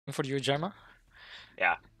for you, Gemma?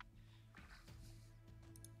 Yeah.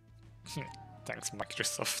 Thanks,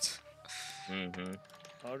 Microsoft.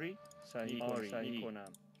 آری صحیح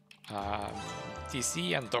کنم.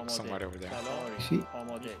 DC and DauT somewhere over there. سلام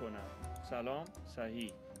آماده کنم. سلام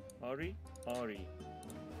صحیح. آری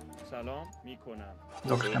سلام می کنم.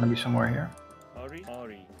 DauT's gonna be somewhere here.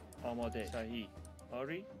 آری آماده صحیح.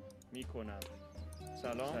 آری می کنم.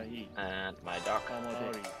 سلام صحیح. And my duck.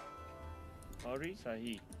 آماده. آری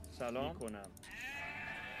صحیح. سلام می کنم.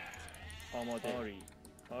 آماده.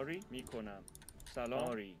 آری می کنم. سلام.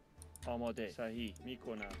 آری آماده صحیح می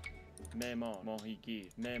کنم. معمار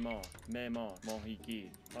ماهیگیر. معمار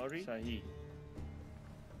ماهیگیر. آری صحیح.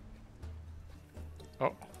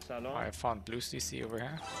 Oh, سلام. I found blue CC over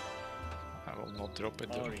here. I will not drop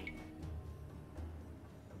it though. آری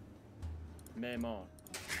معمار.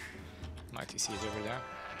 My TC is over there.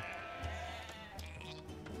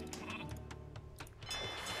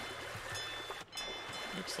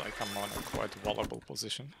 Looks like I'm on a quite vulnerable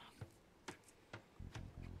position.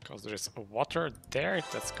 Because there's a water there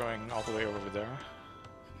that's going all the way over there.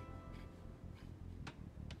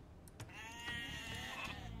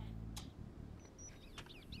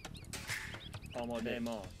 آماده.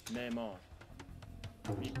 معمار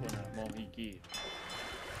می کنم. ماهیگیر.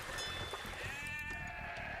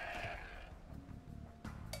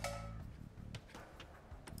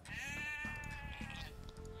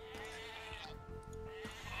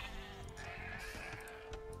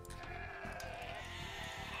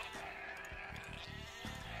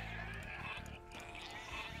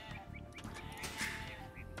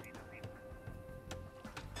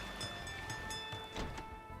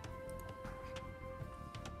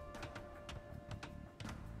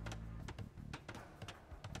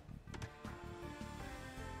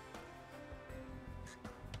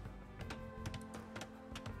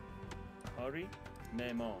 آری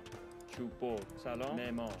معمار چوب برد. سلام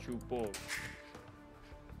معمار چوب برد.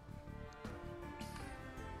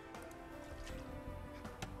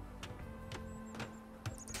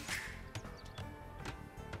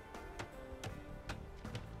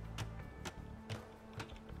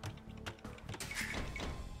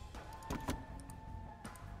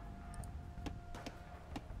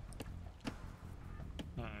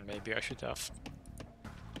 Maybe I should have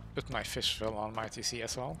put my fish fill on my TC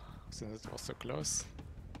as well, since it was so close.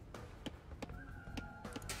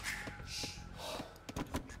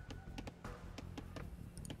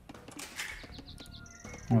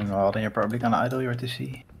 Well, then you're probably gonna idle your TC.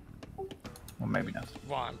 Or maybe not.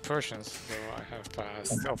 Well, I'm Persian, so I have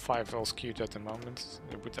still 5 vills queued at the moment.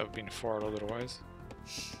 It would have been 4 otherwise.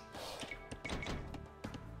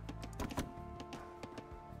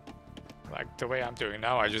 Like the way I'm doing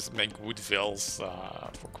now, I just make wood vills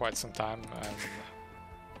for quite some time, and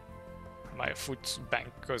my food bank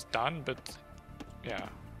goes down, but yeah.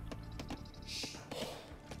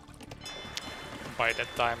 By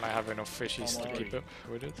that time I have enough fishies to keep up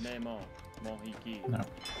with it. No.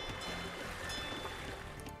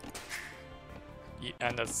 Yeah,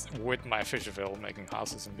 and that's with my fisherville making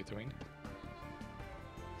houses in between.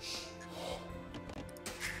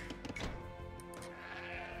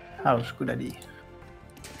 House, good idea.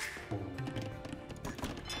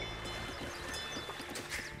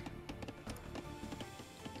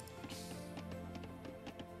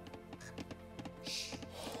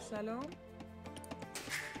 سلام.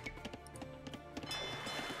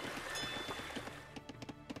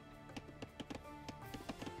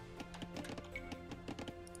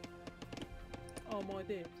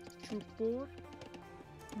 آماده. چوب بر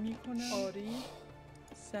میکنم. آری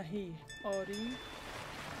صحیح. آری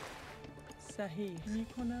صحیح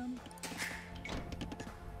میکنم.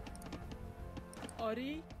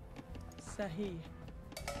 آری صحیح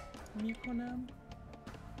میکنم.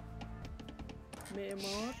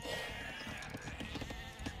 معمار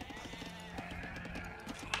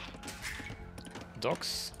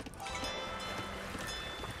Docks.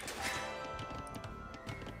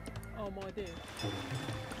 آماده.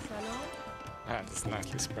 سلام. And it's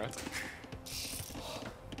nicely spread.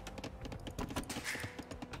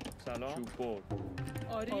 سلام. چوب برد.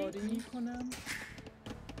 آری میکنم.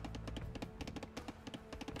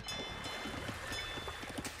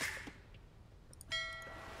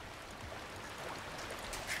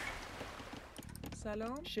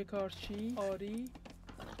 سلام. شکارچی. آری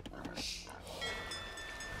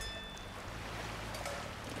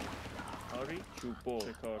آری چوب برد.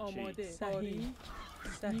 شکارچی. آماده. صحیح.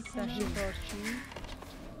 شکارچی.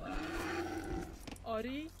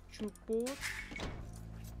 آری چوب برد.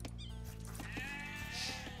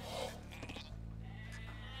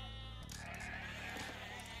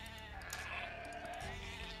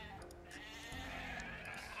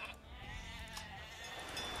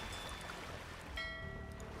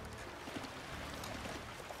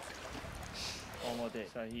 آماده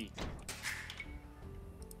صحیح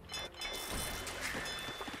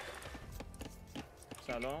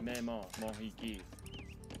سلام معمار ماهیگیر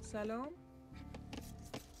سلام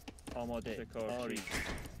آماده شکارچی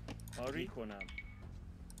آری کنم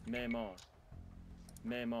معمار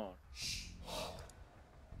معمار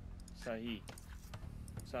صحیح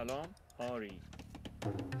سلام آری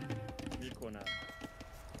میکنم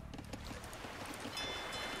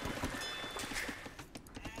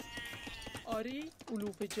آری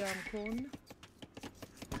علوف جمع کن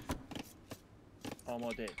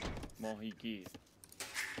آماده ماهیگیر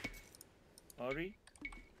آری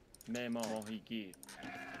معمار ماهیگیر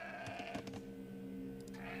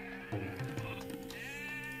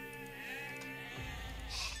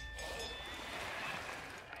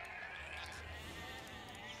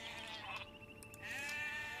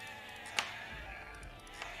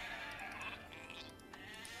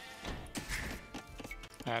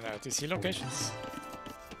And RTC locations.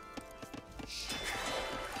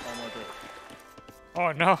 آماده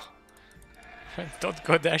Oh no! Don't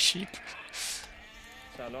go that sheep.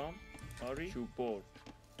 سلام آری چوب برد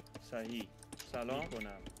صحیح سلام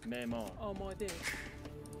کنم معمار آماده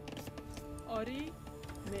آری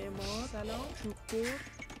معمار سلام چوب برد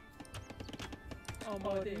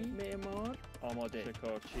آماده معمار آماده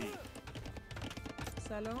شکارچی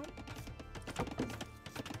سلام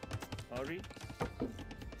آری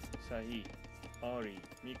صحیح آری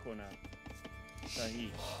میکنم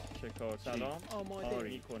صحیح شکارچی سلام آماده آری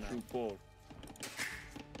میکنم چوب برد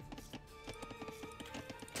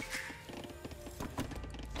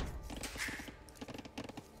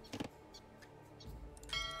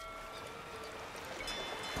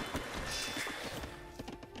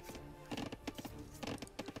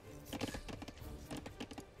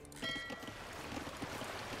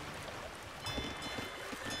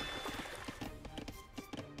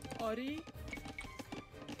آری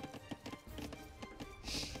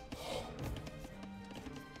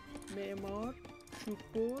معمار چوب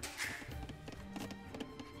برد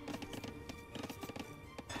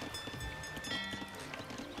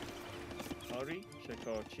آری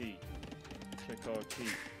شکارچی شکارچی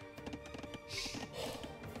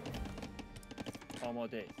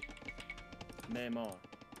آماده معمار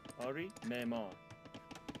آری معمار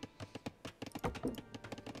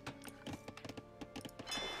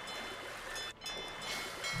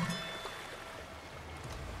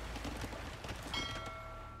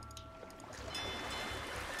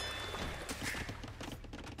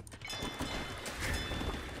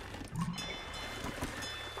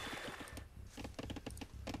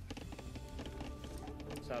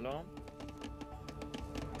سلام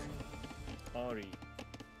آری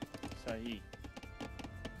صحیح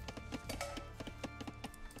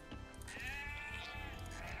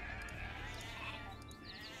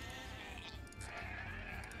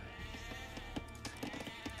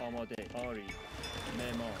آماده آری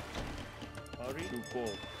معمار آری چوب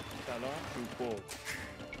برد سلام چوب برد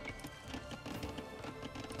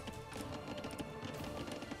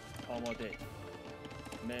آماده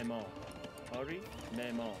معمار آری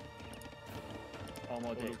معمار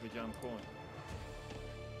آماده حروف جمع کن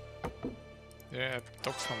Yeah,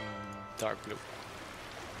 talk from dark blue.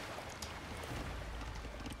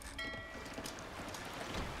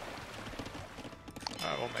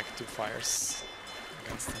 I will make 2 fires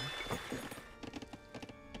against them.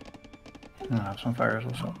 I have some fires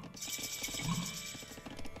also.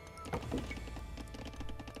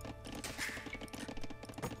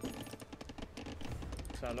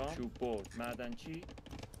 سلام چوب برد معدنچی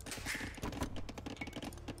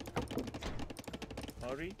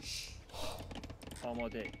آری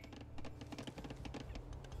آماده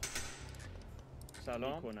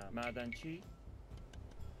سلام کنم معدنچی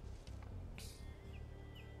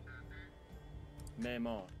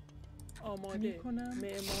معمار آماده کنم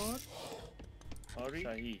معمار آری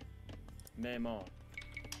صحیح معمار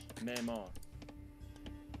معمار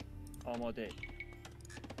آماده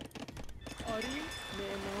آری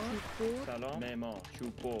معمار چوب برد سلام معمار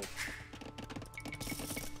چوب برد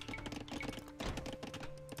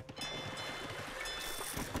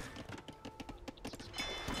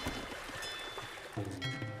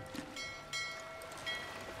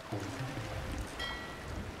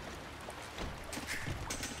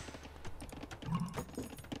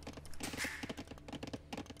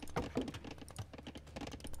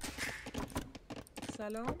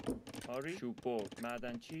سلام آری چوب برد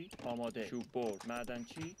معدنچی آماده چوب برد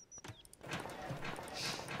معدنچی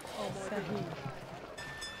آماده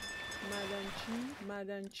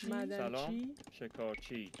معدنچی سلام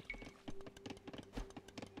شکارچی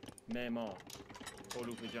معمار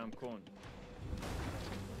علوف جمع کن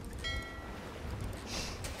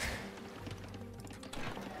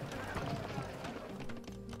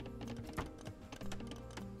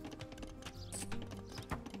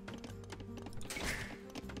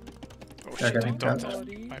should we getting don't scouts.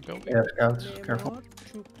 have my building? Yeah, scouts, careful. معمار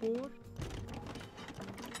چوببر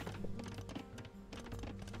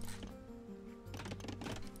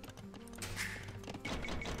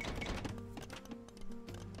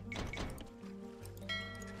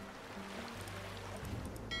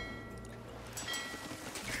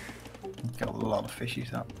Killed a lot of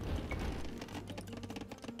fishies out.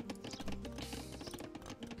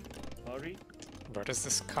 Hurry. Where does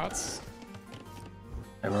this cut?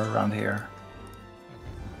 They were around here.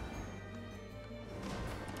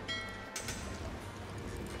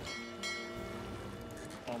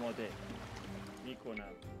 آماده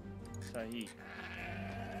میکنم. صحیح.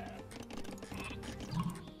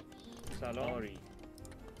 سلام. هاری.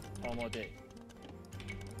 آماده.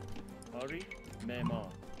 هاری.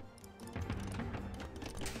 معمار.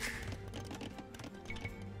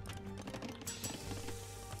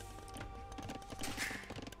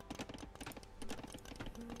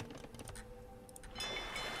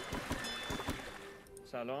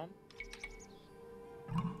 سلام.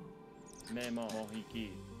 معمار.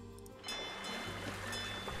 ماهیگیر.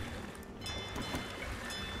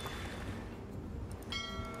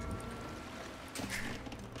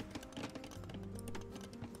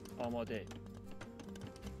 آماده.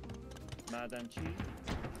 معدنچی.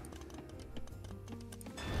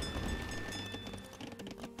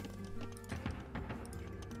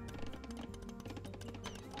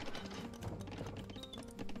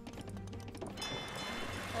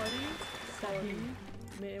 آری صحیح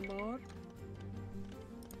معمار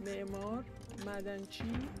معمار معدنچی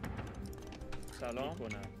سلام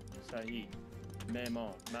کنم. صحیح.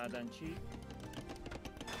 معمار. معدنچی.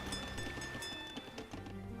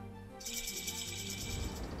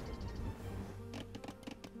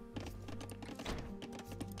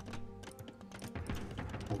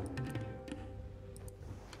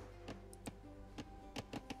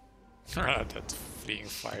 That fleeing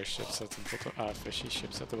fire ships at the bottom. Fishy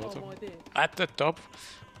ships at the bottom. آماده At the top?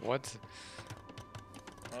 What?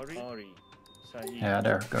 آری. آری. صحیح. Yeah,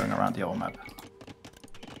 they're going around the whole map.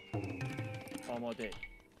 آماده.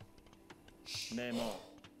 معمار.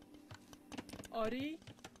 آری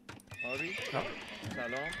آری. No.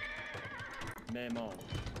 سلام. معمار.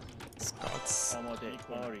 Scots. آماده.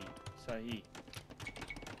 آری. صحیح.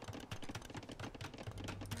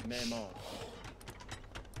 معمار.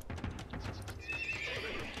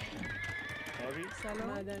 آری. سلام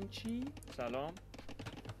معدنچی سلام.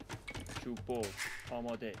 چوببر.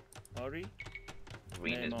 آماده. آری.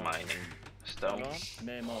 Green is Memo. mining سلام. stones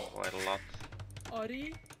معمار. quite a lot.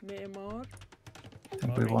 آری معمار I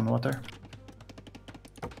think we won water.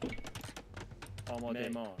 آماده.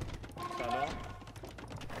 معمار. سلام.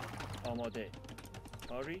 آماده.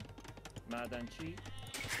 آری. معدنچی.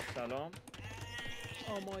 سلام.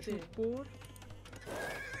 آماده چوببر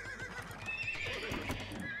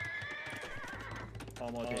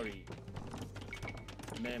آماده. آری.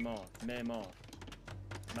 معمار. معمار.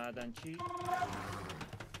 معدنچی.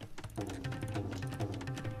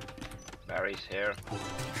 Barry's here.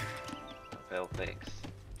 Will fix.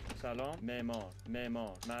 سلام. معمار.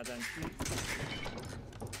 معمار. معدنچی.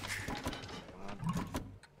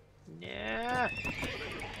 Yeah.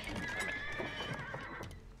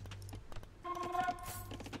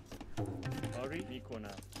 آری.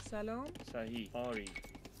 میکنم. سلام صحیح. آری.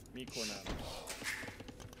 میکنم.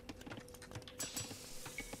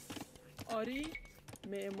 آری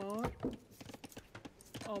معمار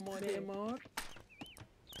آماده معمار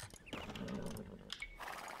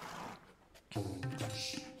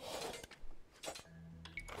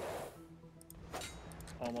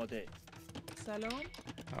آماده. سلام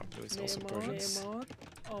Oh, there's also معمار Persians. معمار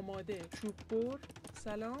آماده چوببر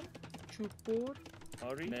سلام چوببر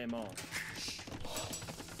آری. معمار.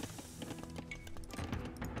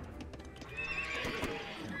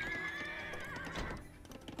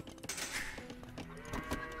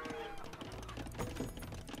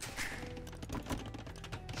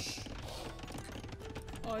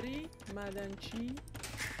 آری معدنچی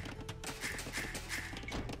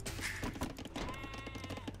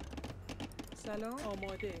سلام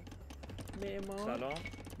آماده معمار سلام.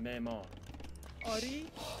 معمار. آری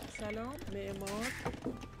سلام معمار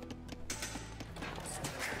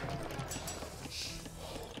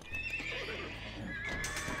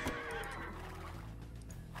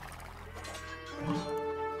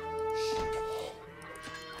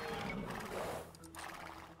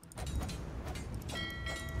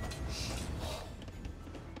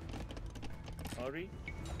آری.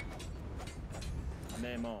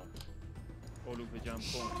 معمار. علوف جمع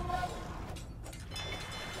کن.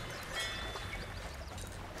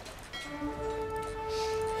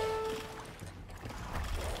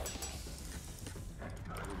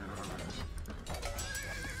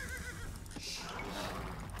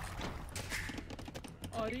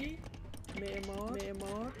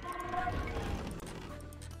 معمار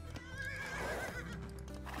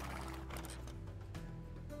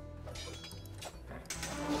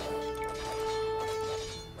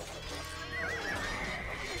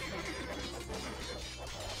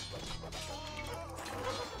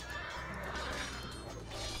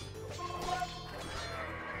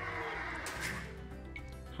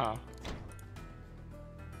Huh.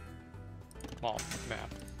 Well, man,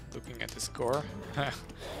 looking at the score,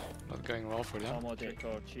 not going well for them. آماده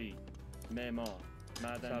کارچی معمار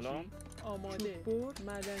معدنچی سلام آماده چوببر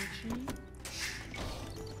معدنچی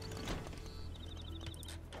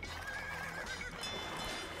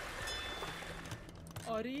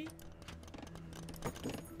آری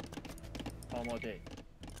آماده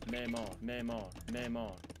معمار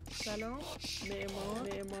سلام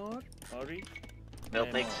معمار آری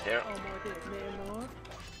Buildings here. آماده معمار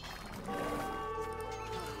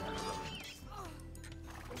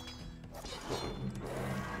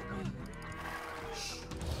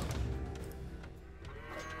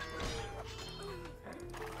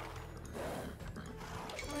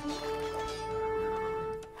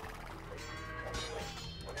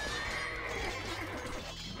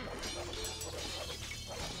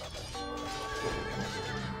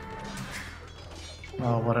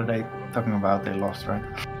Well, what are they talking about? They lost, right?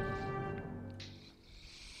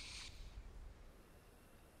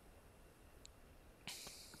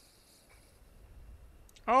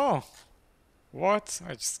 Oh! What?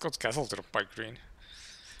 I just got castle dropped by green.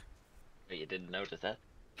 You didn't notice that?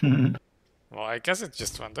 Well, I guess it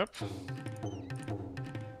just went up.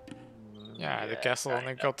 Yeah, the castle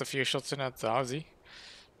only got a few shots in at the housey.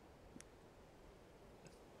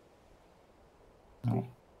 Oh.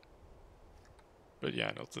 But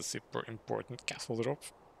yeah, not a super important castle drop.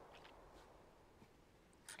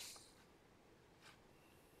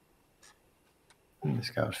 This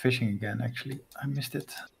guy was fishing again, actually. I missed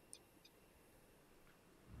it.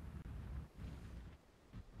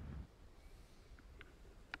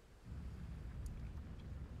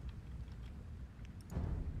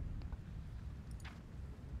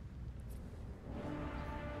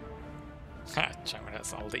 Ha, Chamber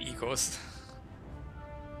has all the egos.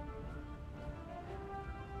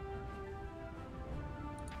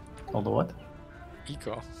 All the what?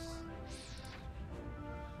 Eco.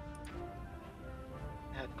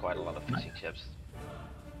 Had quite a lot of fishing ships.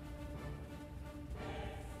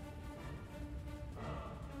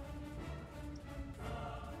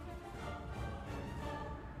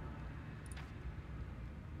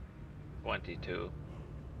 $22.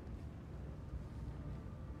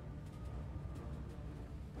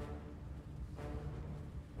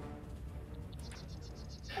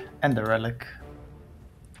 And the relic.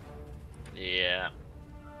 Yeah.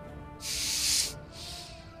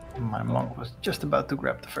 My monk was just about to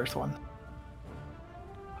grab the first one.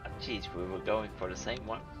 Jeez, we were going for the same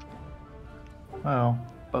one. Well,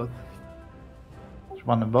 both. There's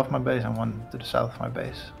one above my base and one to the south of my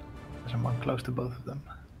base. There's a monk close to both of them.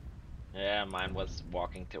 Yeah, mine was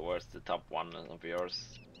walking towards the top one of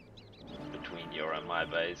yours, between your and my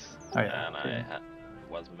base. Oh, yeah, And okay. I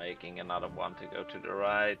was making another one to go to the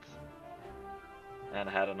right. And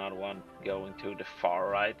had another one going to the far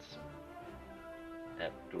right.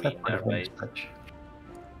 At That green could their have been a base. stretch.